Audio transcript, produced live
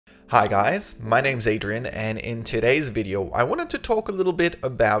Hi guys, my name's Adrian, and in today's video I wanted to talk a little bit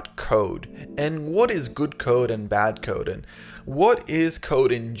about code and what is good code and bad code, and what is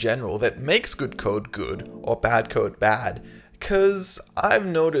code in general that makes good code good or bad code bad. Because I've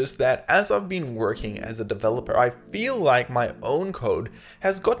noticed that as I've been working as a developer, I feel like my own code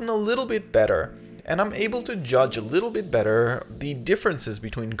has gotten a little bit better, and I'm able to judge a little bit better the differences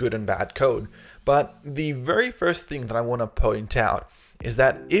between good and bad code. But the very first thing that I want to point out is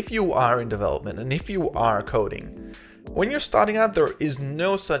that if you are in development and if you are coding, when you're starting out, there is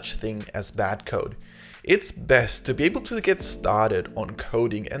no such thing as bad code. It's best to be able to get started on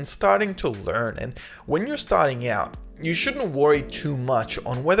coding and starting to learn. And when you're starting out, you shouldn't worry too much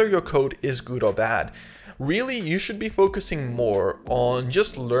on whether your code is good or bad. Really, you should be focusing more on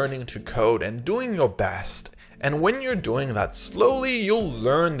just learning to code and doing your best. And when you're doing that, slowly you'll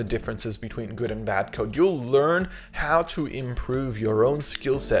learn the differences between good and bad code. You'll learn how to improve your own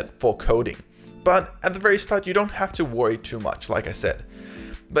skill set for coding. But at the very start, you don't have to worry too much, like I said.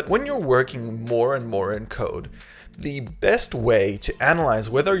 But when you're working more and more in code, the best way to analyze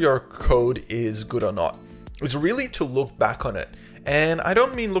whether your code is good or not is really to look back on it. And I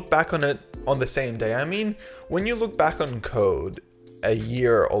don't mean look back on it on the same day. I mean, when you look back on code a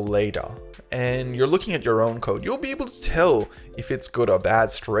year or later, and you're looking at your own code, you'll be able to tell if it's good or bad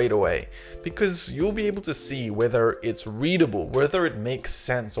straight away, because you'll be able to see whether it's readable, whether it makes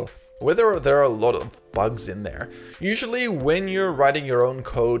sense, or whether there are a lot of bugs in there. Usually when you're writing your own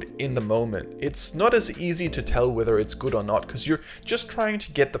code in the moment, it's not as easy to tell whether it's good or not, because you're just trying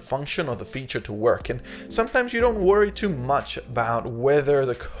to get the function or the feature to work, and sometimes you don't worry too much about whether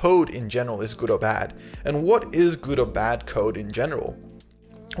the code in general is good or bad. And what is good or bad code in general?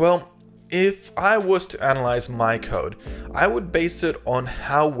 Well, if I was to analyze my code, I would base it on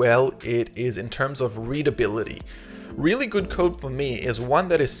how well it is in terms of readability. Really good code for me is one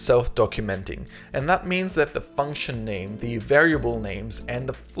that is self-documenting, and that means that the function name, the variable names, and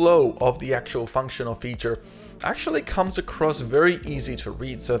the flow of the actual function or feature actually comes across very easy to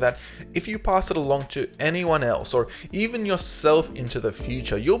read, so that if you pass it along to anyone else or even yourself into the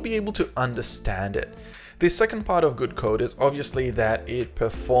future, you'll be able to understand it. The second part of good code is obviously that it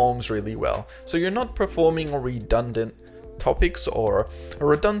performs really well. So you're not performing redundant topics or a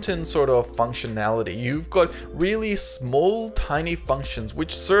redundant sort of functionality. You've got really small, tiny functions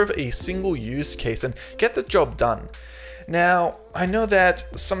which serve a single use case and get the job done. Now, I know that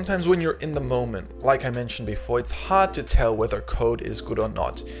sometimes when you're in the moment, like I mentioned before, it's hard to tell whether code is good or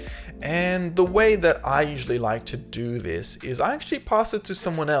not. And the way that I usually like to do this is I actually pass it to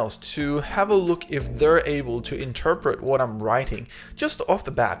someone else to have a look if they're able to interpret what I'm writing just off the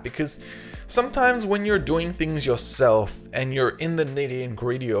bat, because sometimes when you're doing things yourself and you're in the nitty and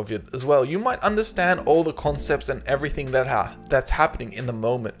gritty of it as well, you might understand all the concepts and everything that's happening in the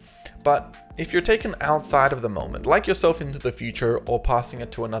moment. But if you're taken outside of the moment, like yourself into the future or passing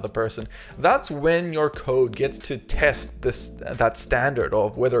it to another person, that's when your code gets to test that standard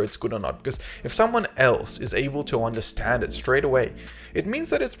of whether it's good or not. Because if someone else is able to understand it straight away, it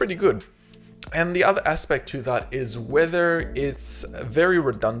means that it's pretty good. And the other aspect to that is whether it's very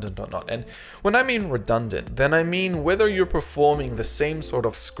redundant or not. And when I mean redundant, then I mean whether you're performing the same sort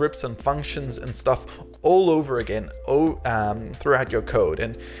of scripts and functions and stuff all over again throughout your code.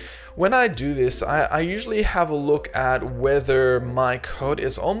 And when I do this, I usually have a look at whether my code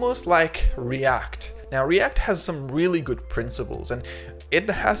is almost like React. Now, React has some really good principles, and it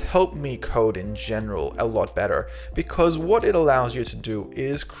has helped me code in general a lot better, because what it allows you to do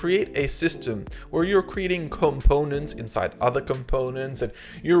is create a system where you're creating components inside other components, and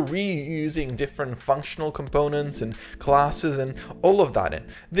you're reusing different functional components and classes and all of that. And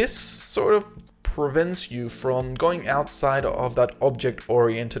this sort of prevents you from going outside of that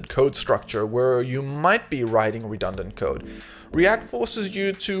object-oriented code structure where you might be writing redundant code. React forces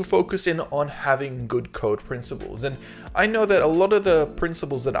you to focus in on having good code principles, and I know that a lot of the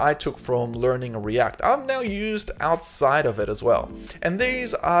principles that I took from learning React are now used outside of it as well. And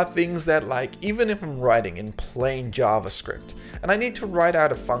these are things that, like, even if I'm writing in plain JavaScript and I need to write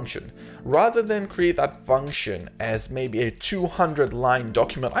out a function, rather than create that function as maybe a 200-line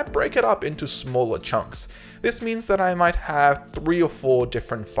document, I break it up into smaller chunks. This means that I might have 3 or 4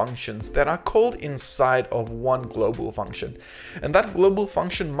 different functions that are called inside of one global function. And that global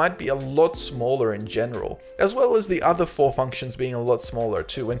function might be a lot smaller in general, as well as the other 4 functions being a lot smaller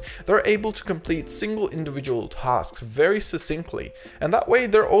too, and they're able to complete single individual tasks very succinctly, and that way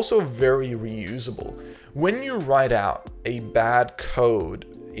they're also very reusable. When you write out a bad code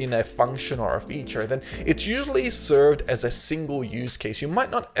in a function or a feature, then it's usually served as a single use case. You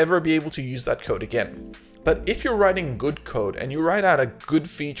might not ever be able to use that code again. But if you're writing good code and you write out a good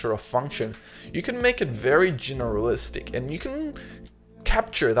feature or function, you can make it very generalistic and you can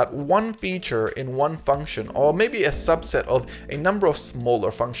capture that one feature in one function, or maybe a subset of a number of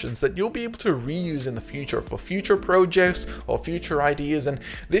smaller functions that you'll be able to reuse in the future for future projects or future ideas. And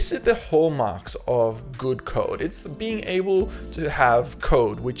this is the hallmarks of good code. It's being able to have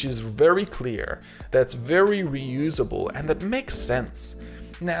code which is very clear, that's very reusable, and that makes sense.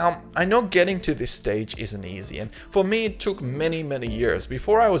 Now, I know getting to this stage isn't easy, and for me it took many years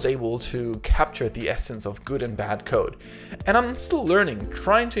before I was able to capture the essence of good and bad code. And I'm still learning,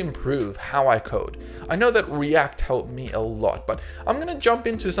 trying to improve how I code. I know that React helped me a lot, but I'm gonna jump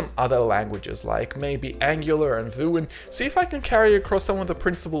into some other languages like maybe Angular and Vue and see if I can carry across some of the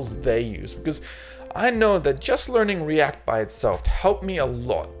principles they use, because I know that just learning React by itself helped me a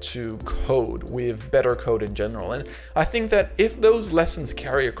lot to code with better code in general, and I think that if those lessons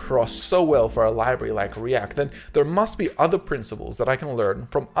carry across so well for a library like React, then there must be other principles that I can learn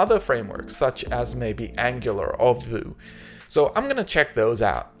from other frameworks such as maybe Angular or Vue. So I'm gonna check those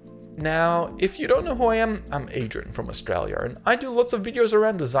out. Now, if you don't know who I am, I'm Adrian from Australia, and I do lots of videos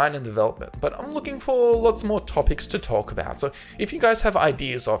around design and development, but I'm looking for lots more topics to talk about. So if you guys have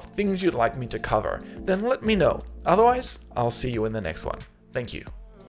ideas of things you'd like me to cover, then let me know. Otherwise, I'll see you in the next one. Thank you.